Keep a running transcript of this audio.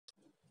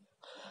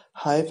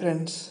Hi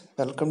friends,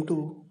 welcome to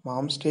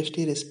moms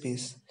tasty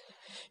recipes.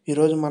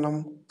 ఈరోజు మనం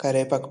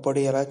కరివేపాకు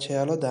పొడి ఎలా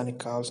చేయాలో దానికి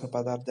కావాల్సిన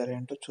పదార్థాలు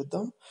ఏంటో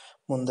చూద్దాం.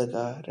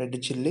 ముందుగా రెడ్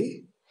చిల్లీ,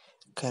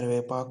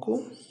 కరివేపాకు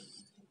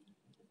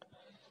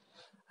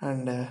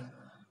అండ్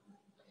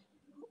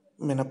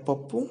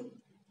మినప్పప్పు,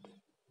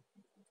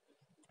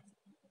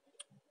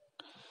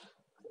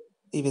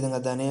 ఈ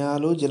విధంగా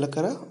ధనియాలు,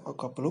 జీలకర్ర ఒక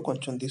కప్పులో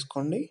కొంచెం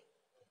తీసుకోండి.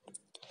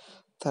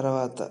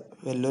 తర్వాత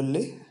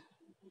వెల్లుల్లి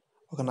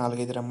ఒక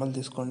 4-5 రెమ్మలు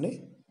తీసుకోండి.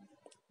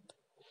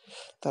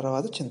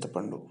 తర్వాత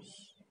చింతపండు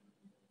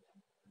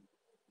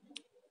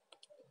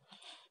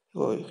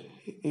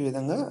ఈ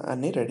విధంగా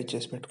అన్నీ రెడీ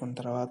చేసి పెట్టుకున్న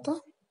తర్వాత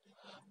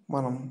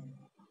మనం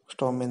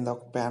స్టవ్ మీద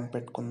ఒక ప్యాన్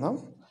పెట్టుకుందాం.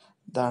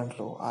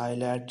 దాంట్లో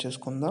ఆయిల్ యాడ్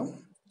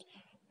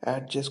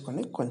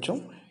చేసుకొని కొంచెం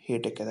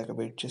హీట్ ఎక్కేదాకా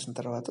వెయిట్ చేసిన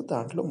తర్వాత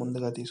దాంట్లో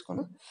ముందుగా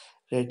తీసుకున్న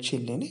రెడ్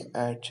చిల్లీని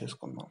యాడ్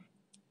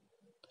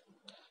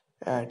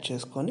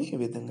చేసుకొని ఈ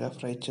విధంగా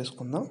ఫ్రై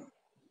చేసుకుందాం.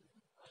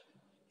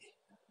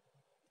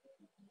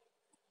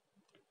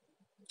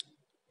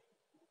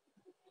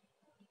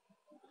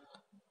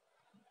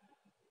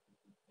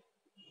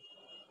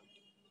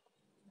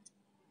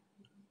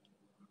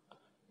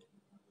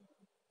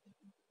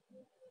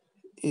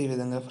 ఈ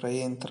విధంగా ఫ్రై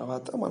అయిన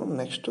తర్వాత మనం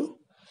నెక్స్ట్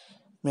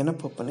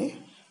మినపప్పుని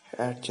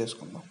యాడ్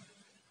చేసుకుందాం.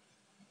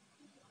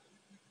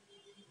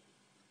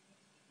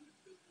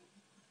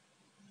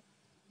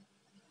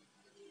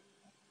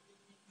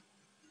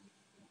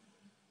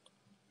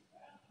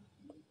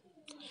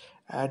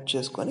 యాడ్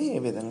చేసుకొని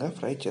ఈ విధంగా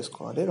ఫ్రై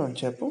చేసుకోవాలి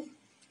రెండుసేపు.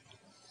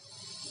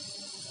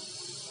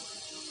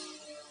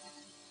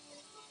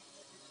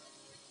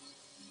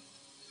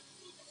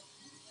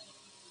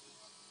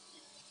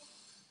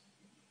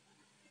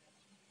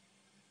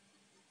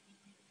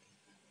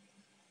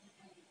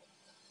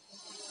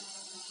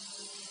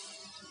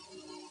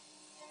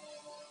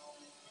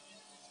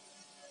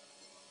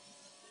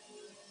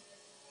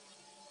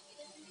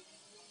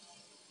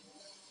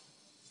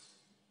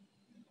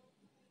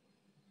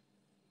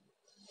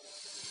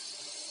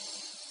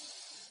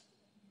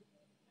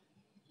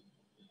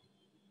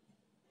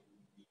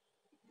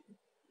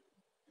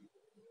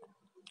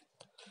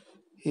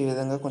 ఈ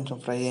విధంగా కొంచెం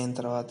ఫ్రై అయిన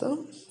తర్వాత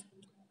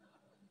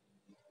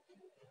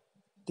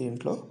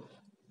దీంట్లో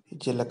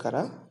జీలకర్ర,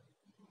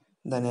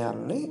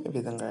 ధనియాలని ఈ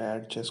విధంగా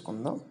యాడ్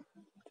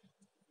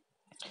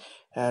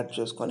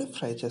చేసుకొని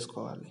ఫ్రై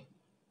చేసుకోవాలి.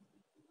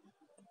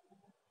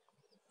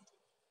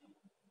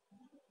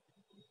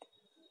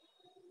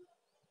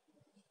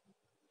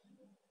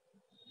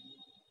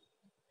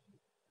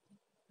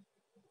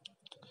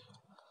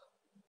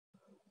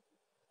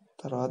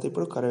 తర్వాత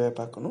ఇప్పుడు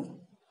కరివేపాకును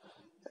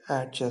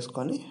యాడ్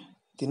చేసుకొని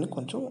దీన్ని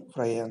కొంచెం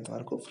ఫ్రై అయ్యేంత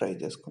వరకు ఫ్రై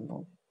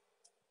చేసుకుందాం.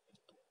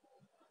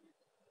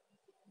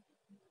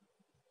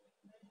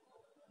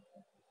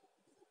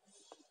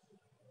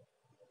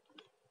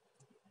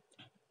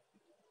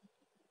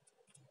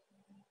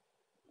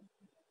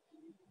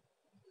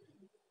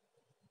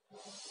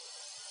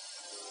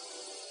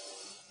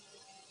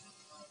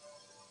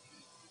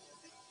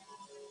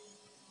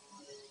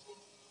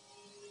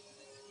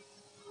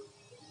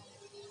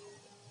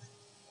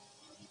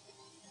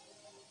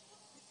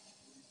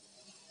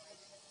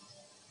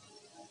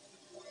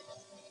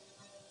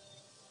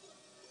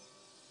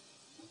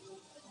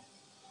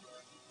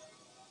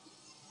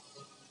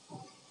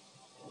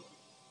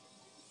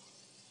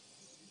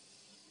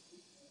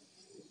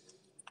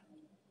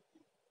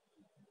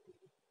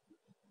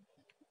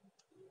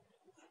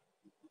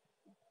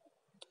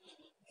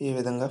 ఈ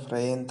విధంగా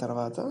ఫ్రై అయిన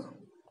తర్వాత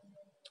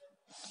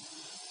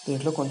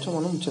దీంట్లో కొంచెం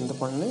మనం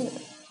చింతపండుని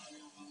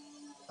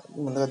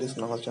ముందుగా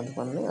తీసుకున్నాం కదా,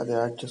 చింతపండుని అది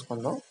యాడ్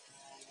చేసుకుందాం.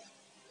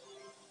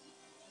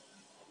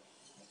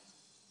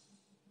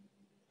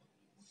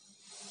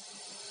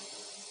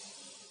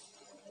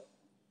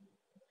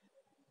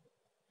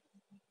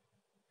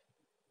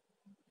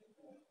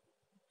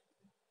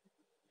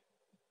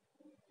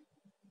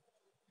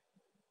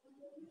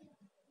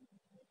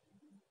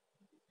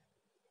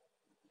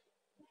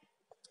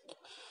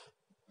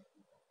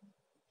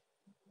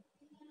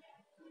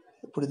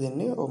 ఇప్పుడు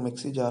దీన్ని ఒక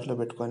మిక్సీ జార్లో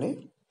పెట్టుకొని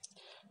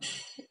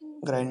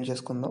గ్రైండ్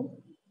చేసుకుందాం.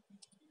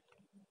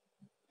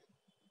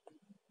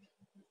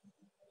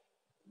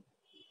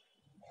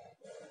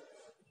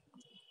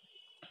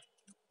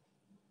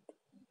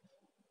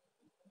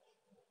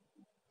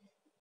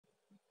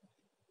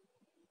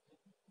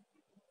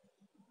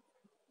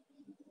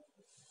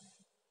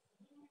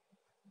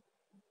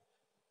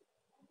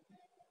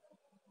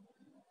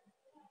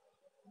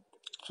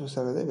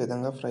 చూసారు కదా, ఈ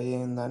విధంగా ఫ్రై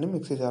అయిన దాన్ని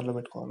మిక్సీ జార్లో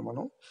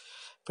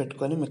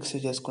పెట్టుకొని మిక్సీ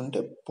చేసుకుంటే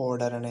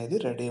పౌడర్ అనేది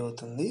రెడీ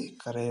అవుతుంది.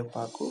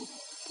 కరివేపాకు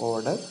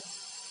పౌడర్.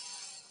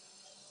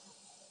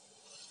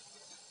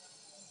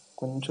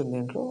 కొంచెం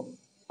దీంట్లో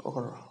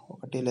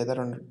 1 లేదా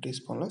 2 టీ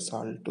స్పూన్ల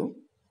సాల్టు,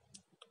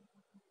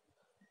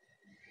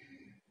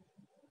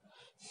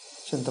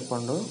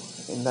 చింతపండు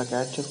ఇందాక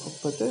యాడ్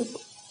చేసుకోకపోతే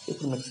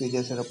ఇప్పుడు మిక్సీ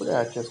చేసేటప్పుడు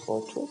యాడ్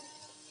చేసుకోవచ్చు.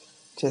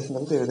 చేసిన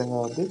తర్వాత ఈ విధంగా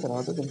అవుద్ది.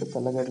 తర్వాత దీంట్లో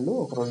తెల్లగడ్డలు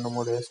ఒక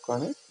 2-3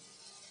 వేసుకొని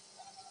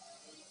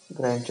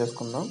గ్రైండ్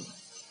చేసుకుందాం.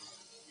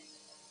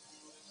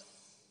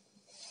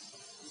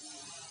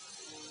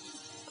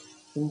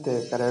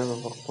 ఇంతే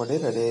కరివేపాకు పొడి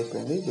రెడీ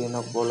అయిపోయింది. దీన్ని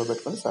ఒక బౌల్‌లో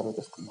పెట్టుకొని సర్వ్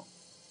చేసుకుందాం.